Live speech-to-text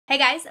Hey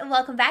guys,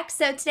 welcome back.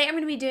 So today I'm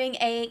going to be doing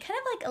a kind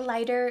of like a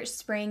lighter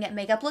spring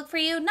makeup look for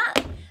you.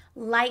 Not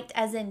light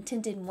as in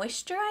tinted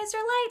moisturizer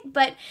light,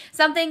 but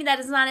something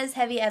that is not as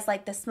heavy as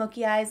like the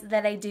smoky eyes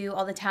that I do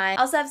all the time.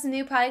 I also have some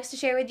new products to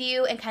share with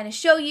you and kind of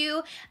show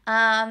you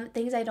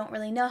things I don't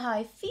really know how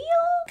I feel.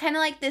 Kind of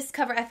like this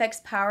Cover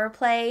FX Power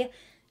Play.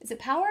 Is it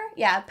Power?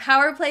 Yeah,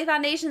 Power Play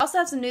foundation. I also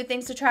have some new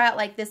things to try out,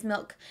 like this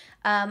Milk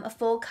a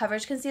full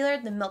coverage concealer,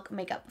 the Milk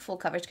Makeup full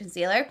coverage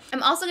concealer.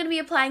 I'm also going to be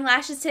applying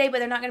lashes today, but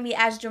they're not going to be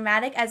as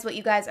dramatic as what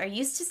you guys are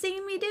used to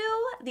seeing me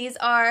do. These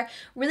are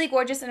really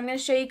gorgeous, and I'm going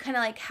to show you kind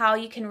of like how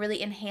you can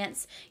really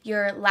enhance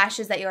your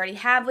lashes that you already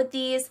have with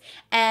these.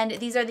 And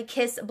these are the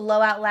Kiss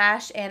Blowout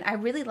Lash, and I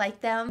really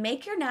like them.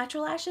 Make your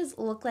natural lashes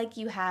look like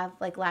you have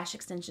like lash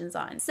extensions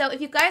on. So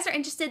if you guys are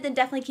interested, then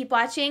definitely keep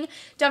watching.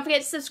 Don't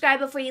forget to subscribe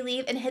before you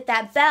leave and hit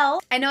that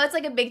bell. I know it's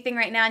like a big thing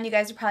right now, and you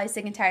guys are probably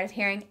sick and tired of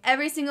hearing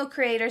every single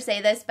creator say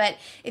this, but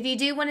if you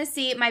do want to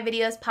see my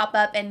videos pop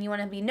up and you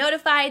want to be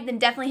notified, then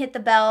definitely hit the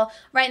bell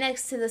right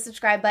next to the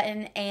subscribe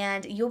button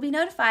and you'll be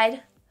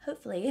notified,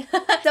 hopefully.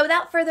 So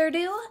without further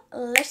ado,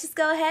 let's just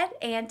go ahead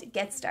and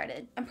get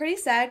started. I'm pretty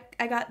sad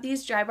I got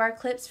these dry bar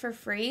clips for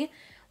free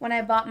when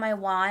I bought my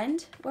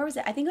wand. Where was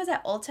it? I think it was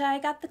at Ulta I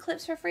got the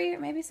clips for free, or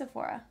maybe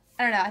Sephora.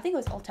 I don't know, I think it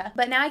was Ulta.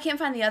 But now I can't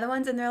find the other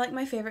ones, and they're like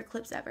my favorite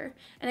clips ever.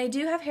 And I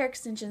do have hair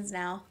extensions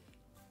now.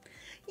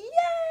 Yay!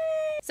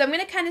 So I'm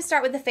going to kind of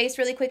start with the face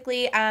really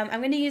quickly. I'm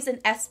going to use an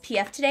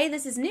SPF today.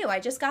 This is new.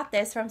 I just got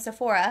this from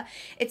Sephora.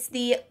 It's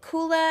the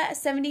Coola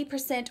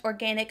 70%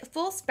 Organic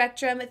Full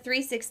Spectrum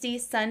 360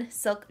 Sun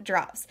Silk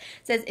Drops.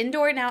 It says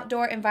indoor and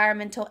outdoor,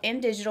 environmental and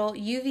digital,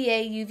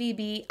 UVA,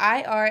 UVB,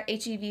 IR,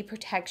 HEV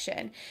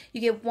protection.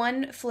 You get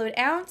 1 fluid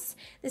ounce.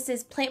 This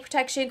is plant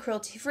protection,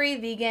 cruelty-free,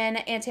 vegan,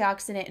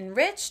 antioxidant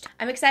enriched.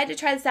 I'm excited to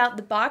try this out.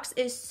 The box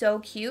is so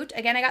cute.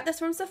 Again, I got this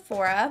from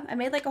Sephora. I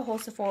made like a whole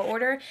Sephora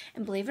order,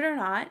 and believe it or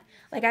not,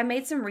 like I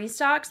made some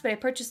restocks, but I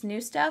purchased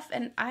new stuff,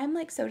 and I'm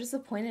like so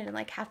disappointed in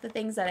like half the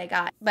things that I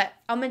got. But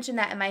I'll mention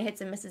that in my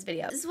hits and misses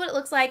video. This is what it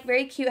looks like.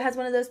 Very cute. It has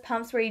one of those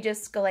pumps where you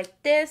just go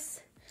like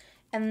this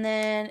and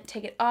then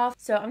take it off.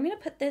 So I'm gonna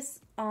put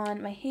this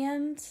on my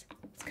hands.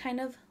 It's kind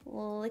of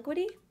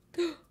liquidy.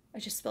 I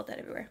just spilled that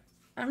everywhere.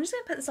 I'm just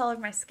gonna put this all over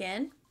my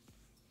skin.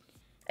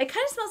 It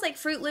kind of smells like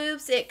Fruit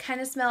Loops. It kind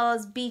of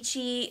smells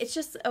beachy. It's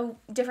just a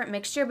different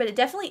mixture, but it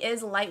definitely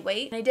is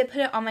lightweight. And I did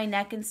put it on my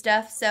neck and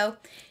stuff, so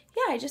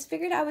yeah, I just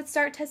figured I would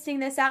start testing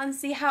this out and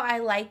see how I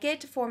like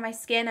it for my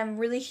skin. I'm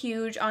really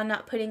huge on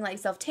not putting like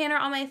self-tanner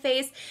on my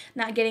face,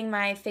 not getting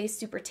my face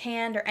super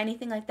tanned or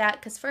anything like that,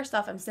 because first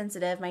off, I'm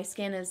sensitive. My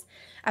skin is,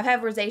 I've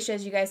had rosacea,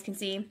 as you guys can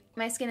see.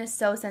 My skin is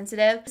so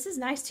sensitive. This is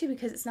nice too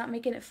because it's not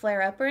making it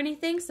flare up or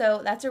anything,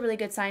 so that's a really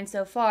good sign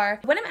so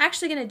far. What I'm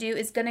actually going to do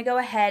is going to go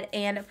ahead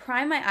and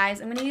prime my eyes.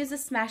 I'm going to use the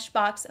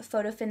Smashbox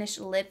photofinish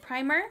lid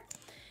primer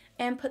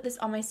and put this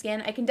on my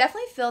skin. I can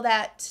definitely feel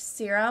that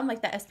serum,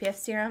 like that SPF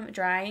serum,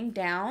 drying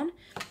down.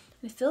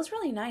 It feels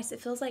really nice. It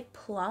feels like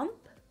plump.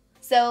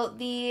 So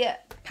the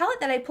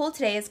palette that I pulled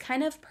today is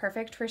kind of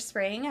perfect for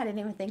spring. I didn't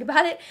even think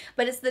about it,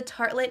 but it's the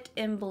Tartelette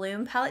in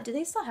Bloom palette. Do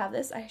they still have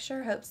this? I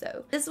sure hope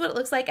so. This is what it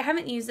looks like. I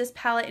haven't used this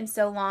palette in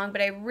so long,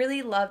 but I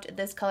really loved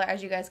this color,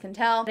 as you guys can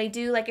tell. But I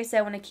do, like I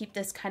said, want to keep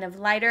this kind of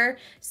lighter.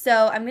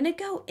 So I'm going to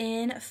go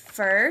in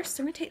first.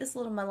 I'm going to take this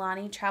little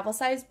Milani travel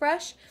size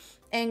brush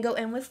and go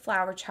in with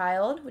Flower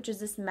Child, which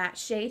is this matte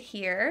shade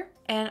here.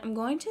 And I'm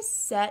going to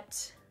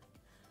set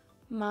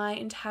my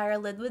entire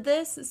lid with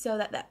this so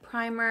that that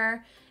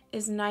primer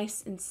is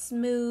nice and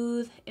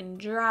smooth and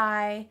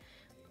dry,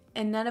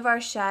 and none of our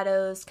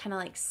shadows kind of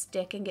like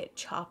stick and get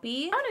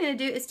choppy. What I'm going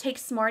to do is take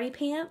Smarty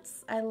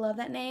Pants, I love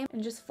that name,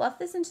 and just fluff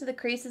this into the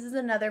crease. This is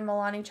another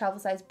Milani travel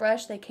size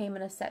brush. They came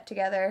in a set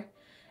together.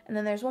 And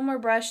then there's one more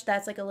brush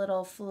that's like a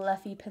little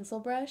fluffy pencil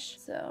brush.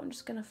 So I'm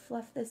just going to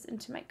fluff this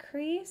into my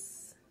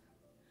crease.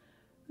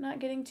 Not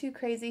getting too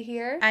crazy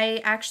here.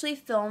 I actually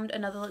filmed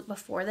another look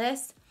before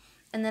this,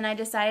 and then I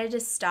decided to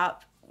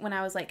stop when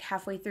I was like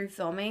halfway through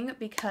filming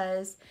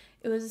because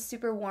it was a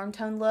super warm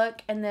tone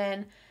look, and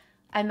then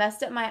I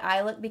messed up my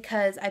eye look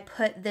because I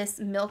put this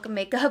Milk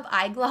Makeup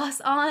eye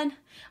gloss on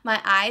my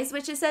eyes,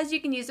 which it says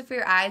you can use it for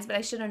your eyes, but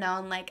I should have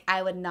known like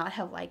I would not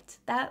have liked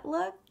that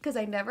look because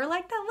I never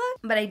liked that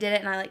look. But I did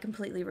it, and I like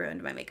completely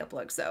ruined my makeup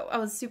look, so I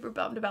was super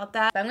bummed about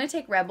that. But I'm going to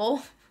take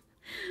Rebel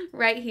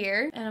right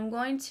here, and I'm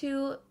going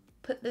to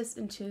put this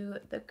into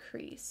the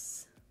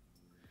crease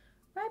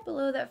right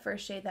below that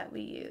first shade that we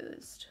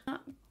used.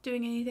 Not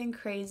doing anything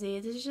crazy.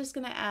 This is just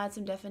going to add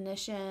some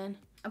definition.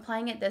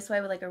 Applying it this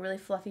way with like a really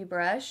fluffy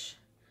brush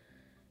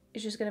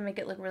is just going to make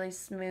it look really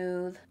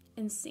smooth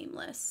and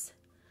seamless,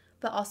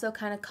 but also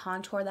kind of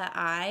contour that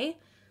eye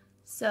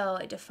so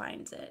it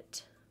defines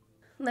it.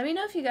 Let me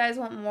know if you guys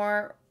want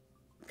more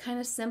kind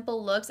of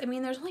simple looks. I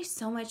mean, there's only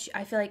so much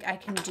I feel like I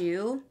can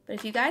do, but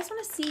if you guys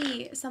want to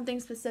see something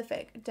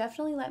specific,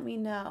 definitely let me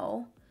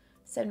know.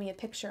 Send me a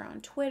picture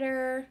on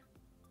Twitter,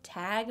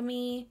 tag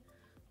me,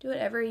 do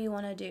whatever you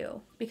want to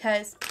do,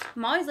 because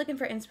I'm always looking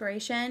for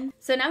inspiration.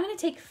 So now I'm going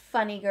to take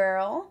Funny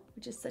Girl,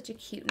 which is such a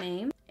cute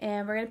name,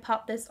 and we're going to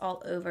pop this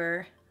all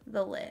over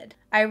the lid.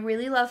 I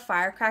really love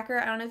Firecracker.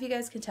 I don't know if you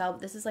guys can tell,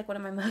 but this is like one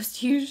of my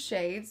most used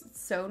shades.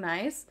 It's so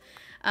nice.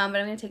 But I'm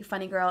going to take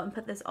Funny Girl and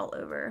put this all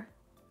over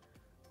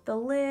the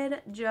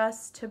lid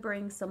just to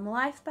bring some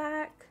life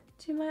back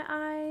to my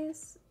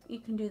eyes. You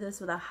can do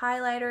this with a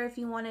highlighter if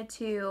you wanted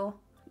to,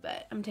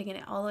 but I'm taking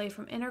it all the way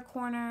from inner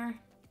corner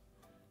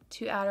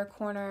to outer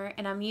corner,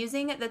 and I'm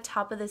using the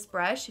top of this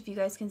brush. If you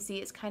guys can see,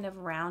 it's kind of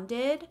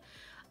rounded.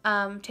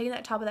 Taking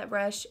that top of that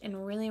brush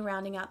and really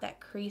rounding out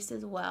that crease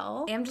as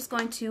well. I'm just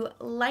going to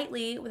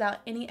lightly, without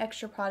any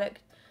extra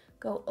product,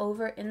 go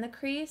over in the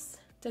crease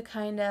to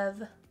kind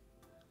of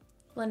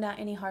blend out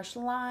any harsh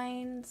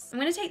lines. I'm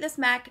going to take this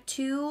MAC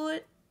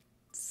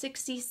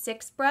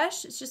 266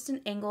 brush. It's just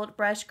an angled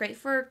brush, great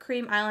for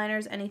cream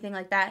eyeliners, anything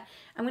like that.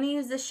 I'm going to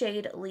use the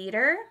shade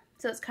Leader.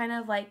 So it's kind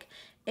of like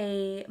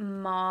a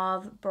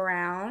mauve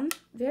brown.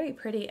 Very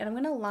pretty. And I'm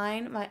going to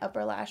line my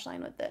upper lash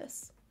line with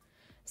this.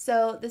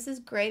 So this is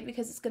great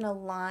because it's going to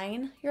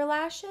line your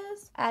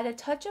lashes. Add a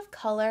touch of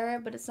color,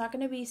 but it's not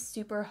going to be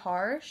super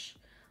harsh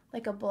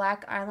like a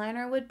black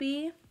eyeliner would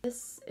be.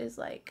 This is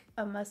like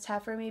a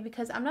must-have for me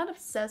because I'm not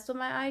obsessed with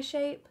my eye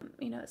shape.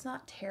 You know, it's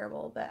not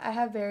terrible, but I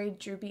have very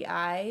droopy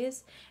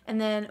eyes.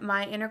 And then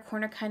my inner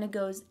corner kind of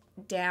goes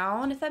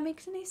down, if that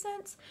makes any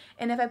sense.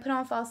 And if I put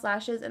on false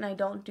lashes and I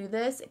don't do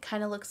this, it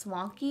kind of looks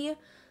wonky.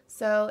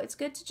 So it's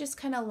good to just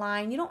kind of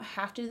line. You don't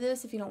have to do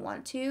this if you don't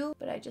want to,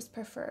 but I just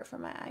prefer for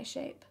my eye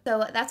shape.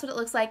 So that's what it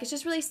looks like. It's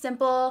just really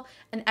simple,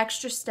 an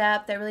extra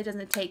step that really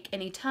doesn't take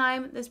any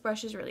time. This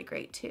brush is really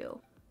great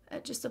too.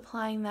 Just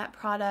applying that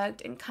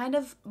product and kind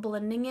of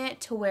blending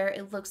it to where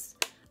it looks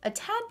a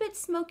tad bit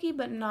smoky,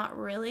 but not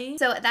really.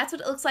 So that's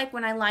what it looks like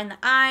when I line the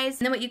eyes.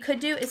 And then what you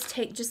could do is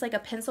take just like a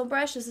pencil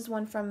brush. This is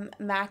one from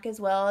MAC as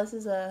well. This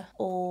is a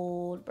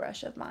old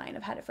brush of mine.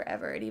 I've had it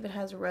forever. It even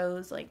has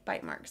Rose like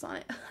bite marks on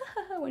it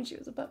when she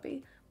was a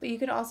puppy. But you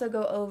could also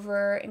go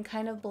over and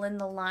kind of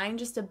blend the line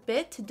just a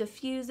bit to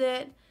diffuse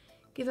it.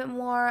 Give it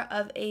more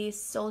of a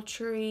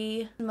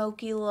sultry,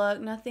 smoky look,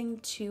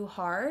 nothing too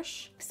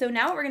harsh. So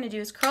now what we're going to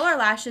do is curl our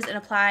lashes and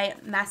apply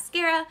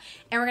mascara,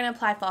 and we're going to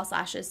apply false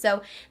lashes.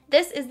 So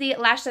this is the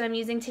lash that I'm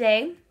using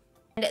today.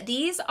 And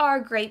these are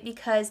great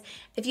because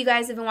if you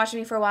guys have been watching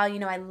me for a while, you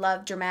know I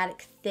love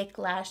dramatic, thick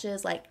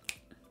lashes,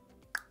 like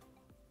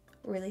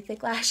really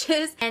thick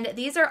lashes. And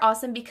these are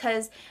awesome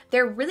because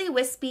they're really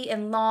wispy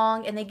and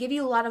long and they give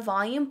you a lot of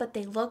volume, but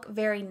they look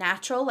very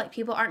natural. Like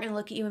people aren't going to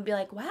look at you and be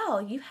like,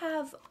 wow, you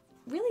have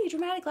really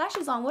dramatic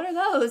lashes on. What are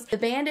those? The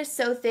band is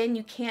so thin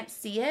you can't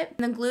see it.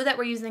 And the glue that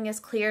we're using is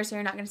clear, so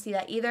you're not going to see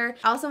that either.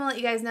 I also want to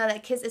let you guys know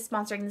that Kiss is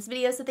sponsoring this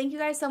video, so thank you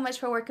guys so much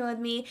for working with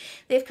me.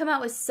 They've come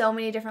out with so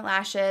many different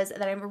lashes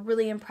that I'm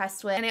really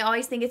impressed with, and I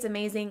always think it's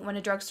amazing when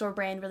a drugstore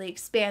brand really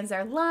expands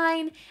their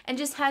line and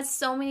just has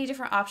so many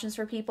different options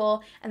for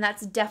people, and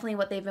that's definitely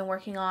what they've been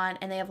working on,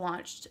 and they have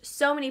launched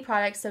so many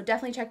products, so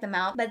definitely check them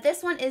out. But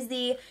this one is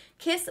the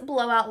Kiss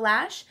Blowout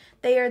Lash.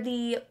 They are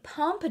the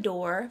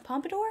Pompadour?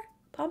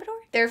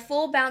 They're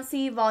full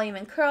bouncy volume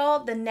and curl,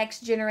 the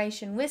next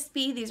generation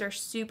wispy. These are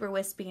super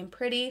wispy and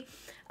pretty.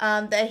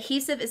 The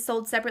adhesive is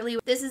sold separately.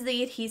 This is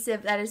the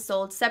adhesive that is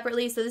sold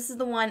separately, so this is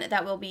the one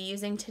that we'll be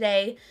using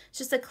today. It's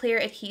just a clear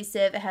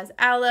adhesive. It has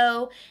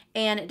aloe,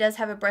 and it does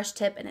have a brush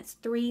tip, and it's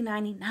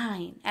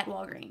 $3.99 at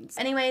Walgreens.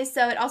 Anyway,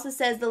 so it also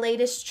says the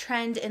latest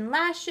trend in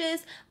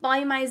lashes,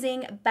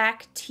 volumizing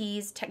back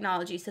tease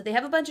technology. So they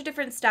have a bunch of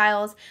different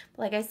styles,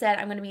 but like I said,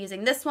 I'm going to be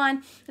using this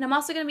one, and I'm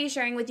also going to be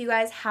sharing with you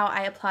guys how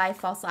I apply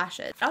false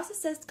lashes. It also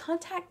says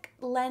contact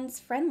lens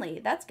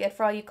friendly. That's good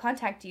for all you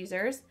contact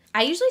users.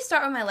 I usually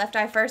start with my left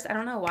eye first. I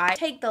don't know why.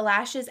 Take the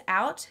lashes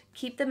out,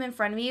 keep them in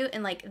front of you,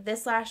 and like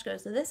this lash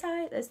goes to this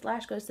eye, this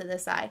lash goes to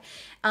this eye.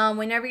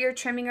 Whenever you're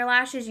trimming your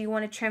lashes, you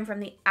want to trim from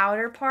the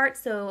outer part,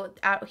 so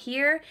out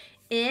here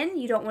in,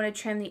 you don't want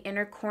to trim the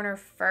inner corner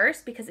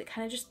first because it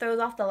kind of just throws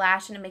off the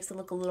lash and it makes it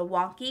look a little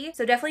wonky.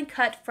 So definitely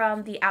cut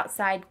from the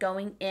outside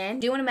going in.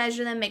 You do want to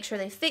measure them, make sure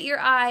they fit your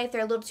eye. If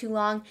they're a little too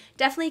long,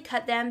 definitely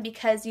cut them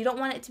because you don't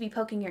want it to be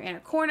poking your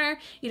inner corner.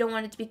 You don't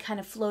want it to be kind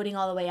of floating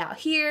all the way out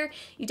here.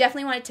 You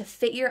definitely want it to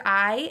fit your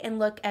eye and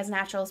look as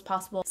natural as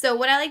possible. So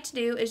what I like to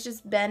do is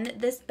just bend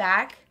this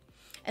back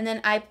and then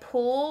I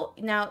pull.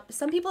 Now,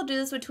 some people do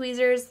this with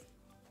tweezers.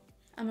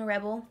 I'm a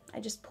rebel. I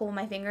just pull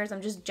my fingers.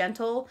 I'm just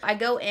gentle. I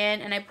go in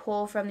and I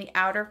pull from the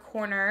outer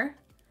corner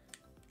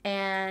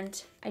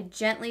and I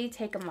gently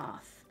take them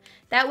off.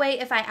 That way,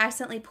 if I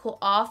accidentally pull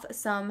off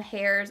some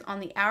hairs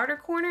on the outer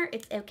corner,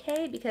 it's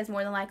okay because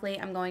more than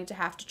likely I'm going to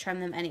have to trim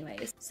them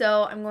anyways.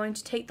 So I'm going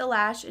to take the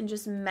lash and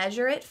just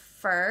measure it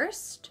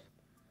first.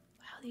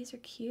 These are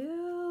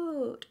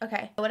cute.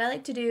 Okay, what I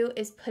like to do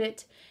is put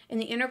it in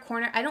the inner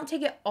corner. I don't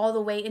take it all the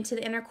way into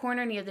the inner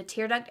corner near the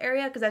tear duct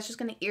area because that's just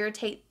going to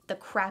irritate the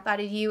crap out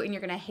of you and you're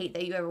going to hate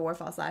that you ever wore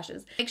false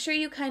lashes. Make sure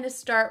you kind of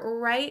start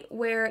right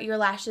where your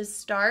lashes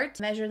start.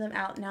 Measure them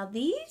out. Now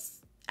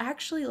these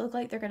actually look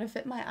like they're going to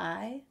fit my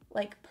eye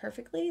like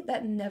perfectly.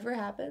 That never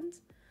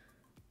happens.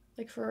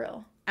 Like for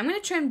real. I'm going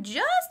to trim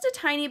just a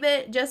tiny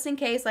bit just in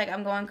case like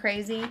I'm going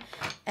crazy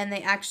and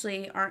they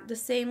actually aren't the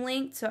same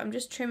length. So I'm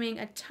just trimming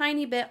a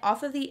tiny bit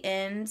off of the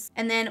ends.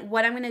 And then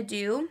what I'm going to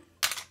do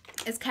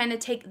is kind of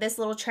take this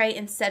little tray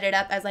and set it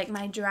up as like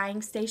my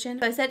drying station.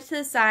 So I set it to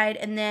the side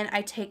and then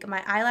I take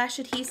my eyelash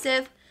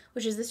adhesive,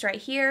 which is this right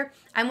here.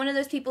 I'm one of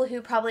those people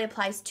who probably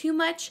applies too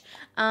much,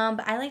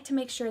 but I like to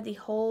make sure the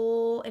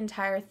whole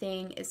entire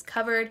thing is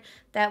covered.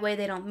 That way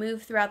they don't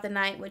move throughout the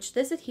night, which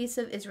this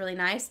adhesive is really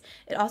nice.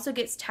 It also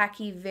gets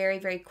tacky very,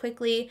 very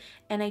quickly,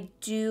 and I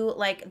do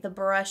like the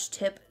brush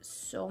tip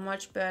so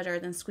much better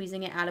than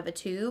squeezing it out of a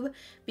tube,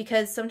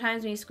 because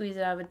sometimes when you squeeze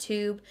it out of a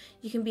tube,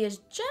 you can be as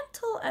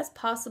gentle as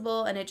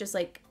possible and it just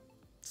like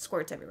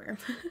squirts everywhere.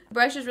 The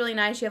brush is really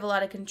nice. You have a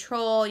lot of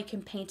control. You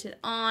can paint it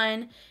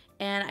on.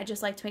 And I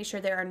just like to make sure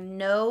there are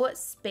no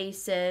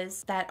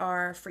spaces that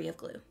are free of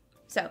glue.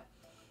 So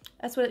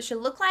that's what it should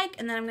look like.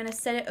 And then I'm gonna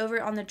set it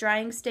over on the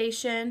drying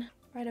station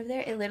right over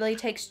there. It literally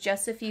takes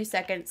just a few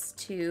seconds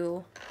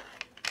to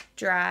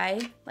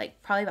dry,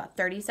 like probably about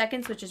 30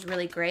 seconds, which is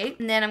really great.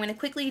 And then I'm gonna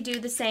quickly do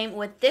the same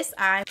with this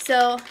eye.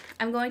 So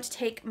I'm going to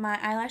take my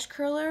eyelash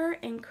curler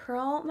and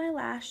curl my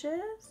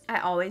lashes.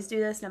 I always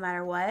do this no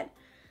matter what,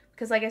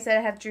 because like I said,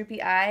 I have droopy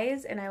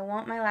eyes and I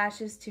want my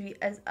lashes to be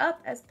as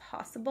up as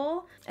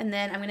possible. And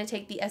then I'm going to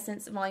take the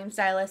Essence Volume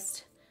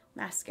Stylist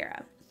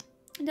mascara.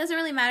 It doesn't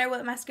really matter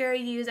what mascara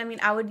you use. I mean,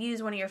 I would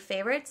use one of your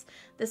favorites.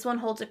 This one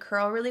holds a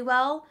curl really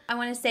well. I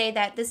want to say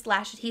that this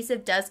lash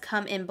adhesive does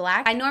come in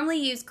black. I normally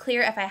use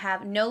clear if I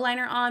have no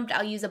liner on, but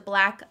I'll use a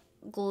black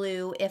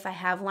glue if I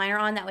have liner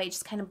on. That way it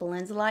just kind of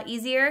blends a lot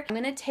easier. I'm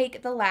going to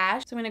take the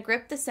lash. So I'm going to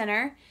grip the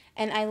center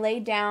and I lay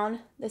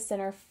down the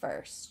center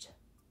first.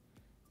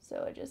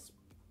 So I just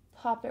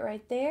pop it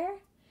right there.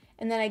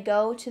 And then I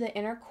go to the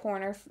inner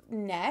corner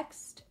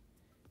next.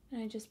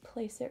 And I just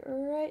place it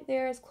right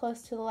there as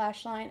close to the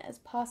lash line as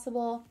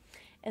possible.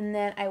 And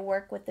then I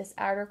work with this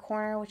outer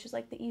corner, which is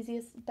like the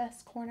easiest,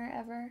 best corner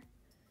ever.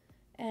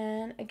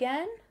 And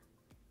again,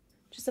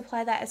 just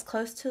apply that as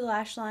close to the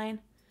lash line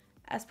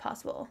as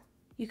possible.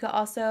 You could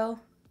also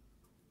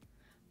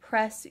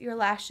press your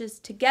lashes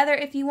together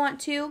if you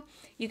want to.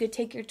 You could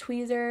take your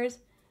tweezers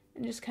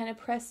and just kind of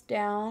press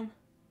down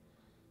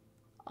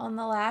on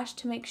the lash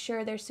to make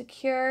sure they're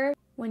secure.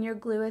 When your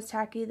glue is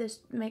tacky, this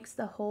makes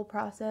the whole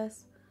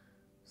process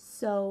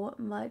so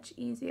much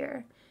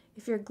easier.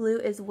 If your glue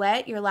is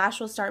wet, your lash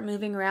will start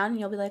moving around and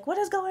you'll be like, what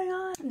is going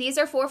on? These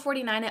are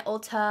 $4.49 at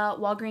Ulta,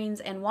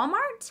 Walgreens, and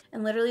Walmart.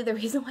 And literally the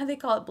reason why they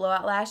call it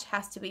blowout lash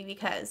has to be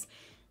because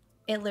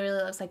it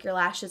literally looks like your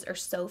lashes are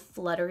so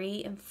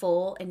fluttery and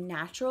full and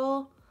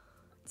natural.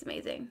 It's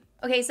amazing.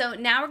 Okay, so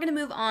now we're gonna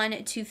move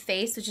on to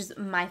face, which is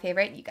my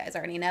favorite. You guys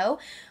already know.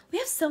 We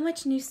have so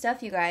much new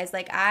stuff, you guys.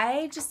 Like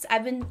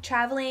I've been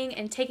traveling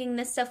and taking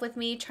this stuff with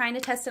me, trying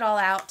to test it all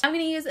out. I'm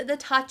gonna use the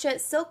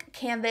Tatcha Silk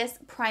Canvas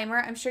Primer.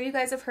 I'm sure you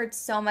guys have heard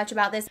so much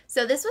about this.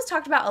 So this was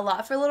talked about a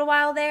lot for a little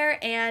while there,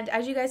 and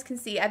as you guys can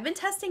see, I've been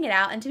testing it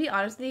out, and to be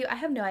honest with you, I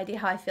have no idea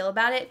how I feel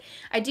about it.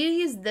 I do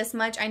use this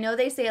much. I know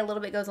they say a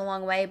little bit goes a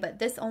long way, but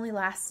this only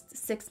lasts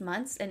 6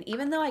 months, and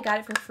even though I got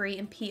it for free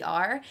in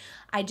PR,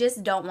 I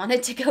just don't want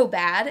it to go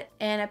bad,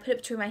 and I put it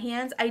between my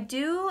hands. I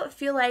do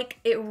feel like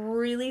it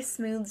really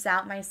smooths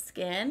out my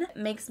skin. It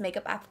makes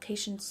makeup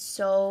application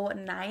so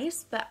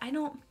nice, but I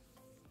don't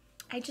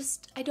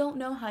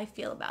know how I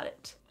feel about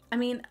it. I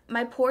mean,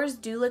 my pores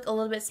do look a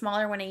little bit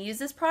smaller when I use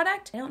this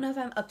product. I don't know if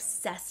I'm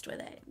obsessed with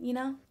it, you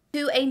know?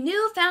 To a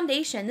new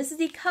foundation. This is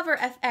the Cover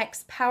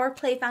FX Power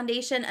Play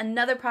Foundation,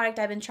 another product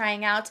I've been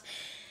trying out.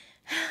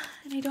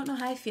 And I don't know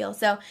how I feel.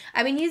 So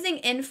I've been using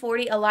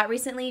N40 a lot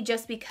recently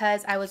just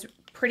because I was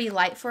pretty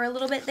light for a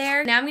little bit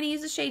there. Now I'm going to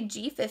use the shade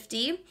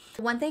G50.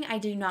 One thing I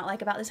do not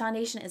like about this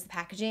foundation is the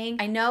packaging.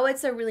 I know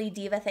it's a really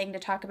diva thing to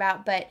talk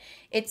about, but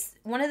it's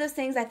one of those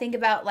things I think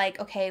about like,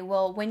 okay,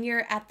 well, when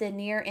you're at the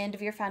near end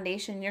of your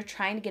foundation and you're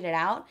trying to get it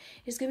out,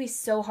 it's going to be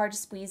so hard to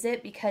squeeze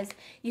it because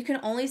you can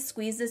only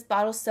squeeze this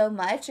bottle so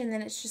much and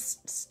then it's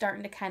just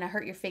starting to kind of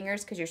hurt your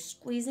fingers because you're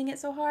squeezing it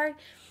so hard.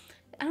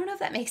 I don't know if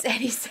that makes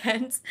any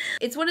sense.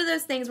 It's one of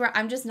those things where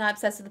I'm just not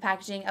obsessed with the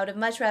packaging. I would have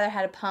much rather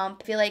had a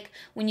pump. I feel like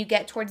when you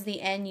get towards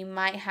the end, you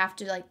might have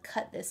to like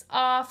cut this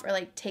off or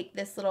like take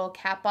this little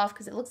cap off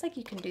because it looks like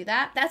you can do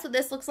that. That's what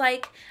this looks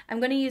like. I'm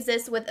going to use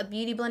this with a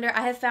beauty blender.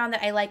 I have found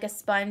that I like a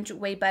sponge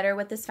way better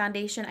with this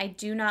foundation. I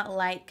do not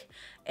like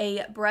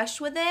a brush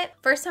with it.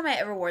 First time I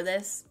ever wore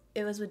this,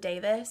 it was with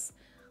Davis.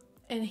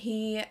 And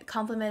he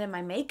complimented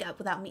my makeup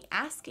without me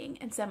asking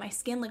and said my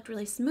skin looked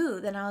really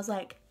smooth. And I was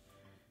like,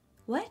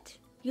 what?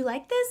 You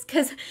like this?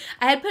 Because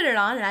I had put it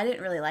on and I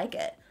didn't really like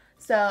it.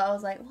 So I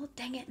was like, well,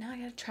 dang it, now I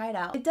gotta try it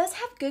out. It does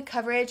have good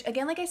coverage.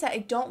 Again, like I said, I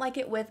don't like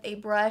it with a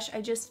brush.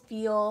 I just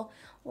feel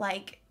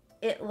like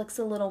it looks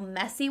a little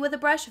messy with a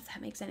brush, if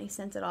that makes any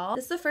sense at all.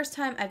 This is the first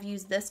time I've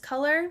used this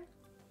color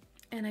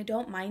and I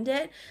don't mind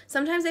it.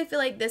 Sometimes I feel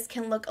like this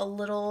can look a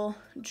little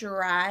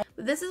dry.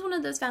 But this is one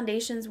of those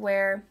foundations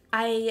where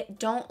I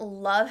don't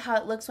love how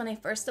it looks when I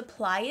first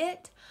apply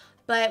it,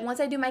 But once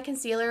I do my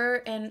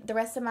concealer and the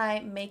rest of my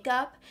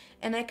makeup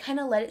and I kind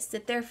of let it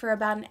sit there for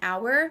about an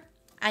hour,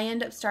 I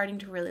end up starting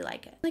to really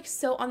like it. Like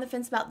so on the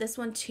fence about this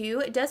one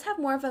too. It does have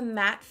more of a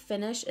matte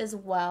finish as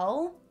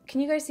well.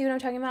 Can you guys see what I'm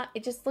talking about?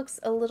 It just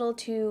looks a little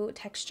too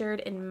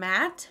textured and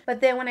matte.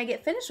 But then when I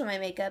get finished with my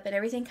makeup and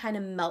everything kind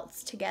of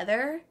melts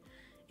together,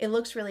 it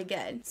looks really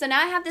good. So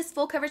now I have this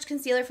full coverage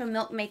concealer from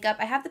Milk Makeup.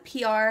 I have the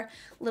PR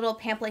little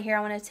pamphlet here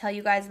I want to tell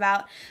you guys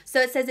about.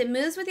 So it says it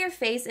moves with your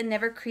face and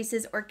never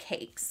creases or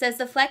cakes. It says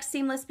the Flex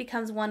Seamless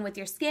becomes one with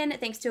your skin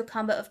thanks to a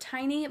combo of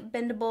tiny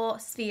bendable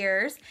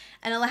spheres,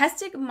 an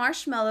elastic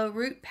marshmallow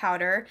root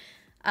powder,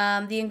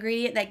 the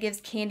ingredient that gives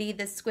candy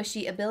the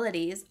squishy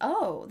abilities.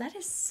 Oh, that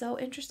is so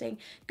interesting.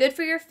 Good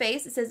for your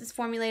face. It says it's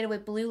formulated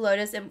with blue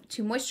lotus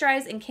to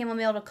moisturize and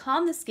chamomile to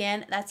calm the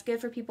skin. That's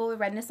good for people with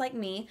redness like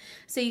me.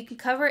 So you can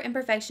cover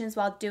imperfections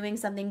while doing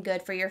something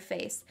good for your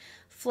face.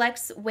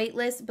 Flex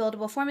weightless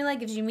buildable formula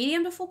gives you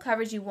medium to full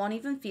coverage you won't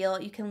even feel.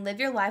 You can live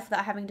your life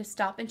without having to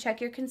stop and check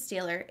your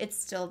concealer. It's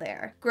still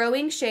there.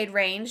 Growing shade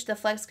range. The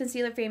Flex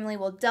Concealer family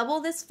will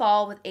double this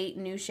fall with 8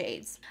 new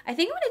shades. I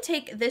think I'm going to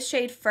take this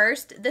shade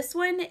first. This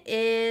one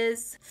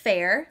is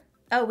fair.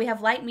 Oh, we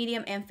have light,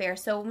 medium, and fair.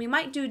 So we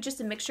might do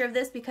just a mixture of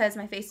this because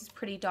my face is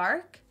pretty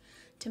dark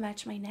to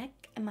match my neck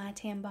and my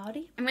tan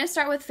body. I'm going to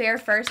start with fair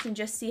first and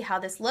just see how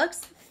this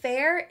looks.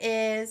 Fair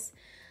is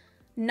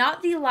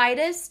not the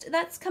lightest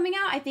that's coming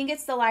out. I think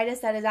it's the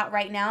lightest that is out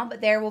right now,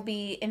 but there will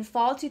be, in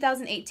fall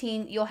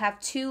 2018, you'll have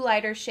 2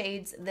 lighter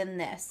shades than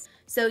this.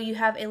 So you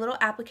have a little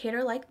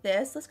applicator like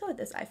this. Let's go with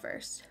this eye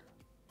first.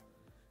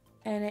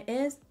 And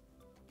it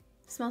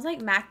smells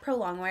like MAC Pro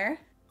Longwear.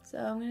 So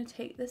I'm going to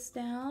take this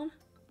down.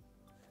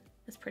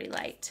 It's pretty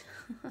light.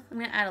 I'm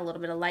going to add a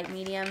little bit of light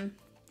medium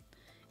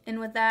in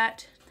with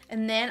that.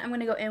 And then I'm going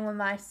to go in with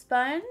my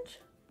sponge.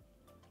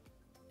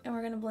 And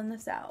we're going to blend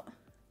this out.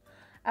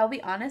 I'll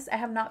be honest, I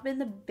have not been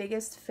the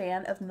biggest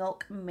fan of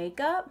Milk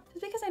makeup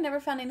just because I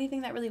never found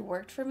anything that really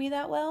worked for me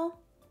that well.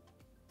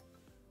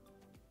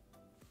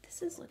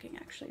 This is looking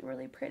actually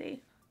really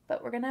pretty.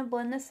 But we're going to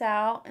blend this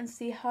out and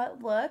see how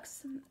it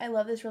looks. I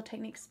love this Real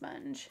Technique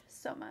sponge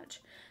so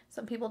much.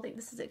 Some people think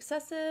this is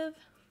excessive.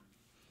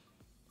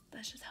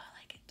 That's just how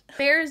I like it.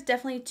 Fair is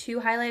definitely too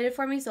highlighted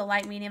for me, so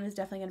light medium is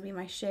definitely going to be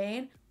my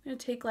shade. I'm going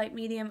to take light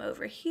medium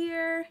over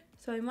here,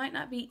 so it might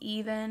not be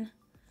even.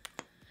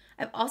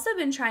 I've also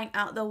been trying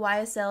out the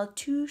YSL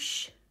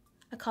Touche,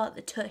 I call it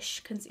the Tush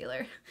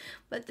concealer,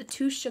 but the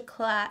Touche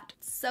Chocolat.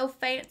 It's so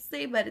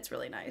fancy, but it's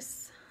really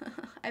nice.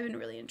 I've been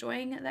really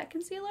enjoying that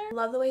concealer.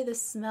 Love the way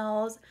this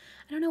smells.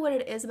 I don't know what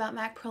it is about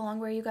MAC Pro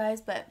Longwear, you guys,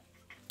 but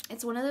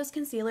it's one of those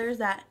concealers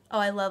that, oh,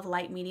 I love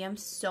light medium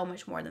so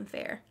much more than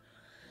fair.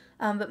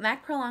 But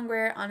MAC Pro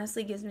Longwear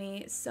honestly gives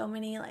me so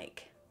many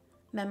like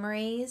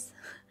memories.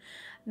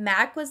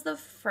 MAC was the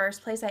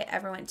first place I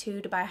ever went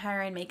to buy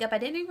higher end makeup. I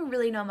didn't even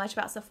really know much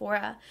about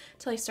Sephora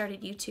until I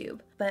started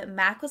YouTube. But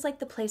MAC was like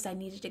the place I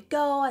needed to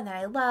go and that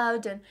I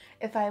loved. And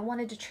if I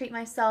wanted to treat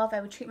myself, I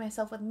would treat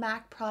myself with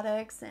MAC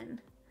products, and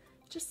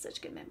just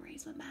such good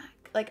memories with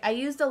MAC. Like I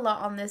used a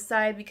lot on this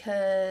side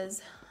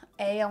because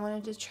I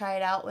wanted to try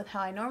it out with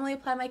how I normally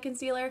apply my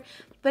concealer,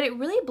 but it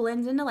really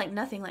blends into like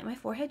nothing. Like my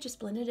forehead just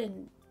blended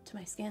in to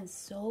my skin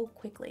so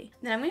quickly.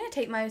 Then I'm going to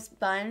take my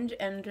sponge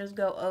and just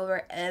go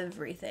over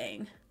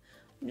everything.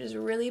 I'm just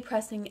really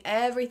pressing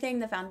everything,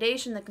 the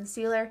foundation, the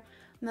concealer,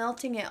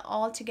 melting it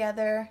all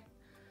together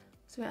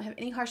so we don't have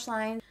any harsh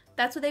lines.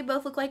 That's what they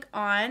both look like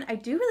on. I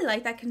do really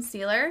like that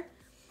concealer.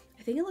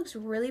 I think it looks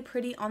really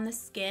pretty on the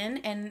skin,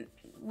 and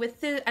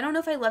with the, I don't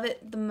know if I love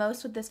it the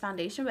most with this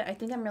foundation, but I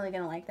think I'm really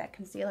going to like that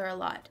concealer a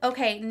lot.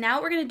 Okay, now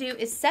what we're going to do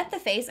is set the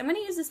face. I'm going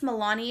to use this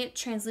Milani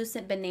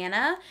Translucent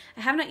Banana.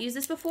 I have not used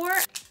this before.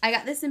 I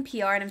got this in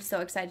PR and I'm so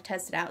excited to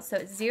test it out. So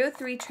it's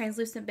 03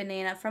 Translucent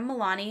Banana from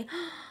Milani.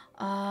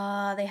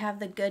 They have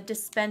the good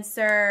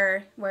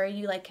dispenser where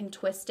you like can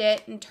twist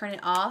it and turn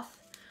it off,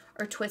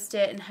 or twist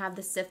it and have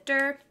the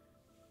sifter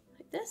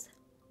like this.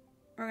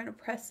 We're going to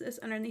press this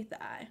underneath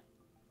the eye.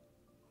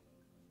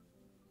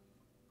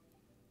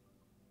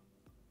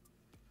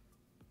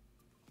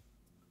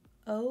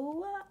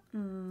 Oh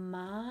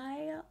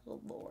my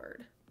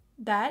Lord.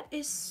 That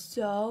is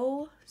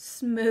so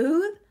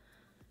smooth.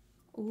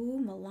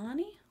 Ooh,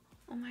 Milani.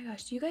 Oh my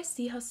gosh, do you guys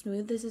see how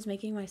smooth this is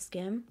making my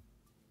skin?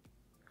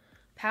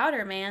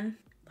 Powder, man.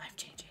 Life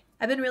changing.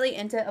 I've been really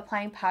into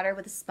applying powder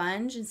with a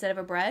sponge instead of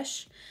a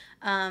brush.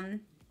 I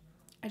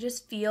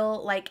just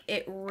feel like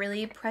it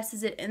really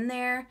presses it in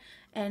there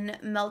and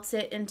melts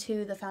it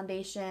into the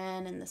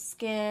foundation and the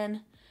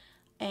skin,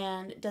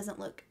 and it doesn't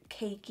look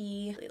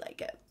cakey. I really like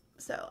it.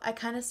 So I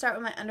kind of start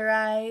with my under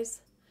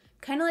eyes,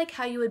 kind of like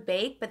how you would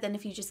bake, but then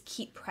if you just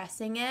keep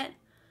pressing it,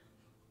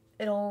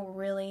 it'll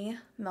really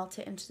melt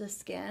it into the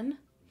skin,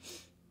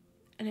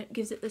 and it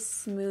gives it this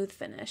smooth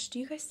finish. Do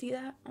you guys see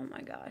that? Oh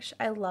my gosh,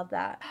 I love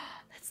that.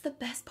 That's the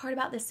best part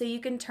about this. So you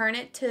can turn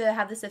it to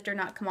have the sifter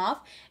not come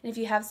off, and if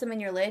you have some in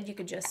your lid, you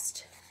could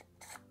just...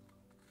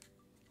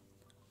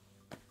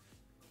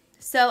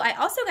 So I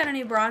also got a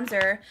new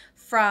bronzer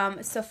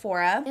from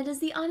Sephora. It is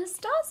the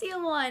Anastasia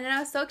one, and I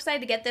was so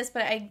excited to get this,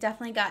 but I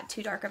definitely got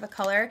too dark of a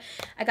color.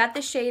 I got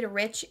the shade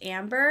Rich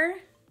Amber,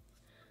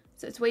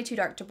 so it's way too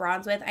dark to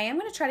bronze with. I am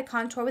going to try to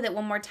contour with it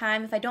one more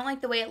time. If I don't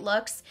like the way it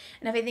looks,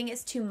 and if I think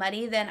it's too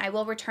muddy, then I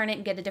will return it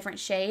and get a different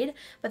shade.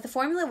 But the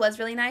formula was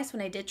really nice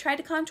when I did try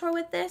to contour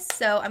with this,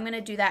 so I'm going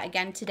to do that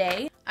again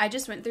today. I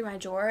just went through my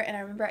drawer, and I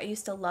remember I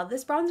used to love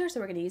this bronzer,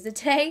 so we're going to use it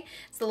today.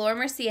 It's the Laura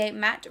Mercier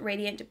Matte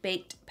Radiant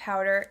Baked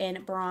Powder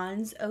in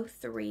Bronze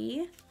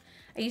 03.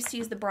 I used to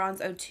use the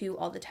Bronze 02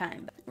 all the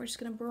time. But we're just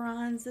going to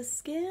bronze the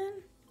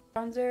skin.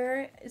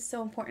 Bronzer is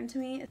so important to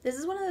me. This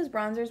is one of those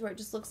bronzers where it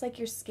just looks like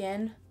your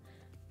skin,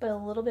 but a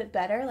little bit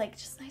better, like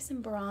just nice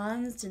and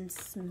bronzed and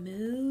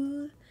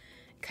smooth.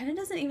 It kind of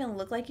doesn't even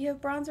look like you have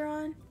bronzer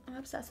on. I'm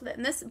obsessed with it.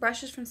 And this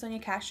brush is from Sonia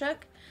Kashuk.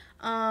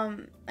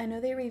 I know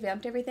they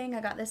revamped everything.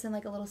 I got this in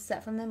like a little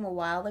set from them a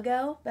while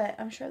ago, but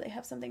I'm sure they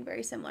have something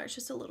very similar. It's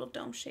just a little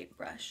dome-shaped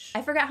brush.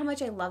 I forgot how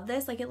much I love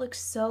this. Like, it looks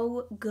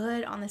so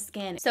good on the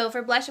skin. So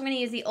for blush, I'm going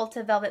to use the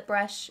Ulta Velvet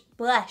Blush.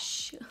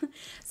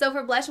 So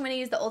for blush, I'm going to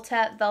use the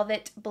Ulta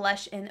Velvet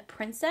Blush in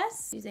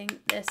Princess. Using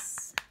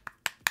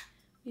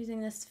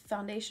this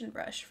foundation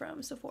brush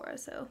from Sephora,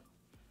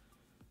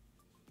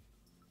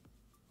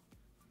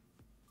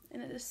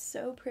 and it is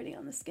so pretty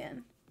on the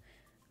skin.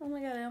 Oh my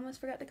god, I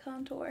almost forgot to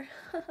contour.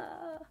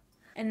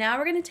 And now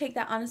we're going to take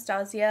that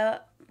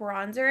Anastasia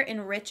bronzer in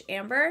Rich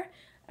Amber,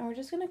 and we're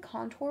just going to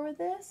contour with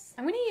this.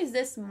 I'm going to use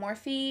this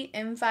Morphe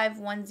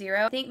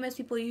M510. I think most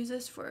people use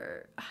this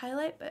for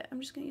highlight, but I'm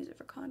just going to use it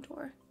for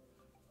contour.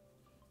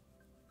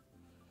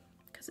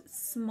 Because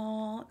it's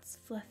small, it's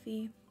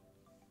fluffy.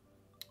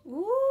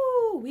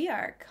 Ooh, we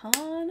are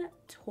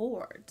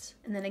contoured.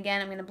 And then again,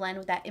 I'm going to blend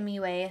with that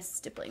MUA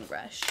stippling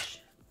brush.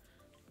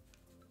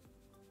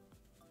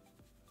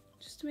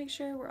 Just to make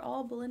sure we're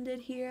all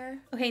blended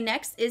here. Okay,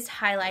 next is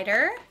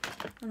highlighter,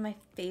 one of my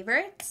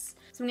favorites.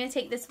 So I'm going to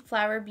take this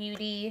Flower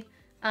Beauty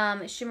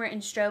Shimmer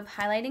and Strobe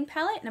highlighting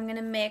palette, and I'm going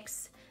to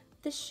mix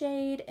the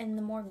shade and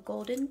the more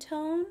golden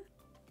tone.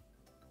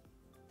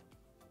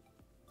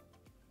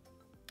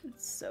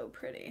 It's so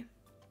pretty.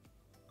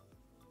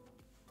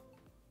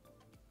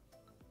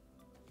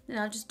 And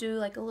I'll just do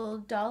like a little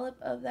dollop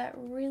of that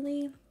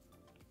really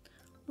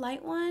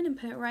light one and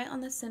put it right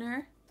on the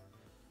center.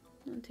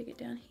 I'll take it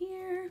down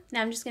here.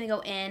 Now I'm just going to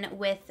go in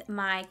with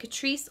my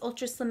Catrice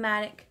Ultra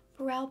Slimatic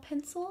brow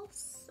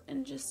pencils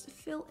and just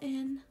fill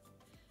in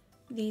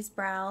these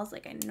brows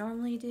like I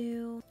normally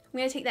do. I'm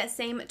going to take that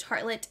same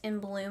Tartelette in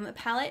Bloom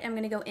palette. I'm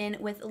going to go in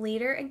with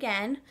Leader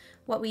again,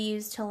 what we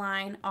use to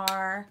line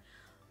our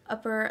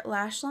upper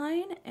lash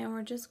line, and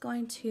we're just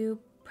going to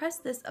press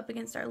this up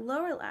against our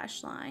lower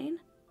lash line.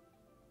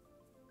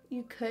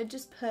 You could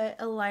just put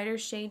a lighter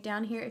shade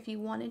down here if you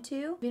wanted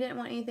to, if you didn't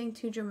want anything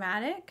too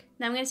dramatic.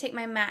 Now I'm going to take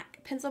my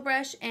MAC pencil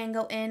brush and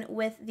go in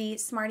with the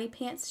Smarty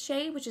Pants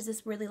shade, which is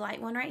this really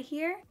light one right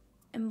here,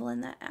 and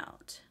blend that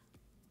out.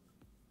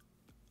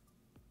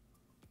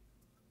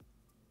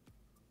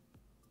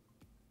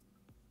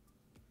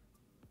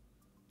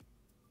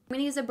 I'm going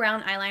to use a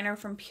brown eyeliner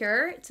from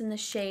Pure. It's in the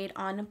shade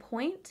On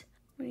Point.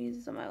 I'm going to use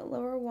this on my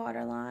lower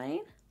waterline.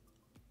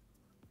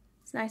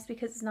 It's nice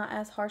because it's not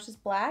as harsh as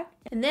black.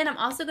 And then I'm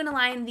also going to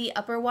line the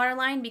upper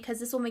waterline because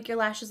this will make your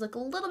lashes look a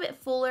little bit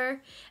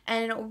fuller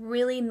and it'll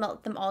really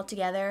melt them all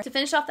together. To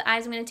finish off the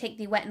eyes, I'm going to take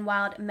the Wet n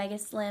Wild Mega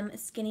Slim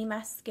Skinny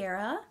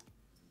Mascara.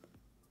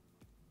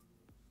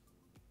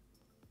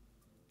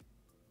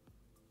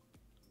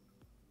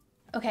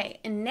 Okay,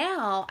 and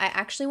now I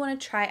actually want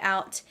to try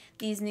out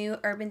these new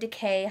Urban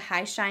Decay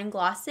High Shine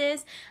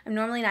glosses. I'm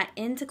normally not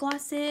into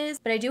glosses,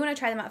 but I do want to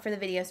try them out for the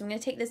video. So I'm going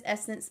to take this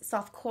Essence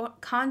Soft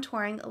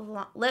Contouring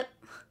Lip.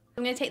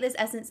 I'm going to take this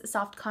Essence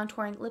Soft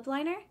Contouring Lip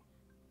Liner.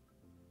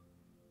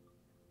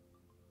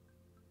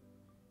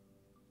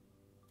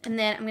 And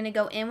then I'm going to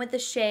go in with the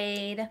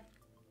shade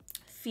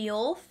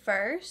Feel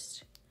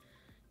first,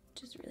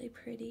 which is really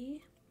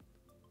pretty.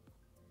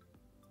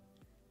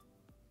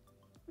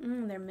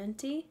 They're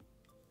minty.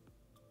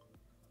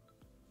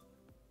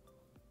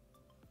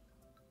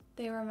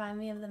 They remind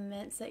me of the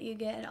mints that you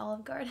get at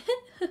Olive Garden.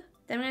 Then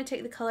I'm going to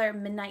take the color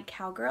Midnight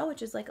Cowgirl,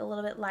 which is like a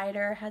little bit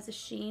lighter, has a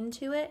sheen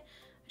to it.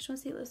 I just want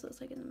to see what this looks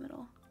like in the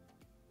middle.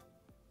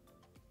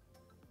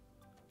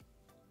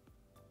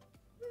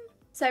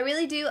 So I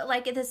really do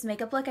like this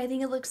makeup look. I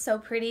think it looks so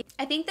pretty.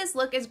 I think this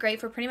look is great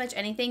for pretty much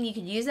anything. You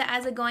could use it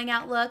as a going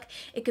out look.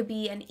 It could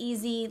be an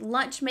easy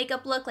lunch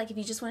makeup look, like if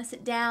you just want to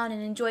sit down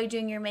and enjoy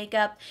doing your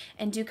makeup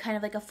and do kind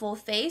of like a full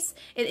face.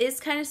 It is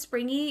kind of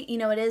springy. You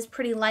know, it is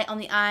pretty light on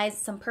the eyes,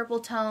 some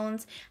purple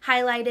tones,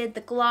 highlighted,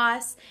 the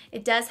gloss.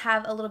 It does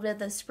have a little bit of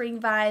the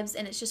spring vibes,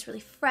 and it's just really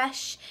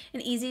fresh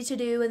and easy to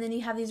do. And then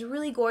you have these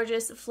really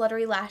gorgeous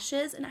fluttery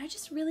lashes, and I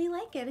just really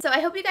like it. So I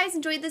hope you guys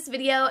enjoyed this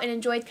video and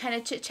enjoyed kind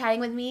of chit-chatting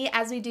with me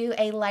as we do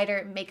a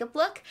lighter makeup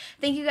look.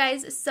 Thank you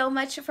guys so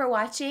much for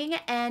watching,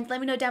 and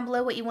let me know down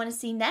below what you want to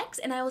see next,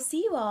 and I will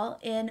see you all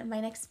in my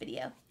next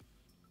video.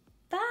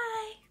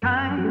 Bye!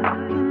 I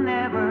can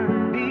never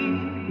be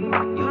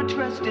your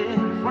trusted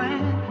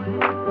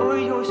friend or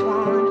your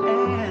swan.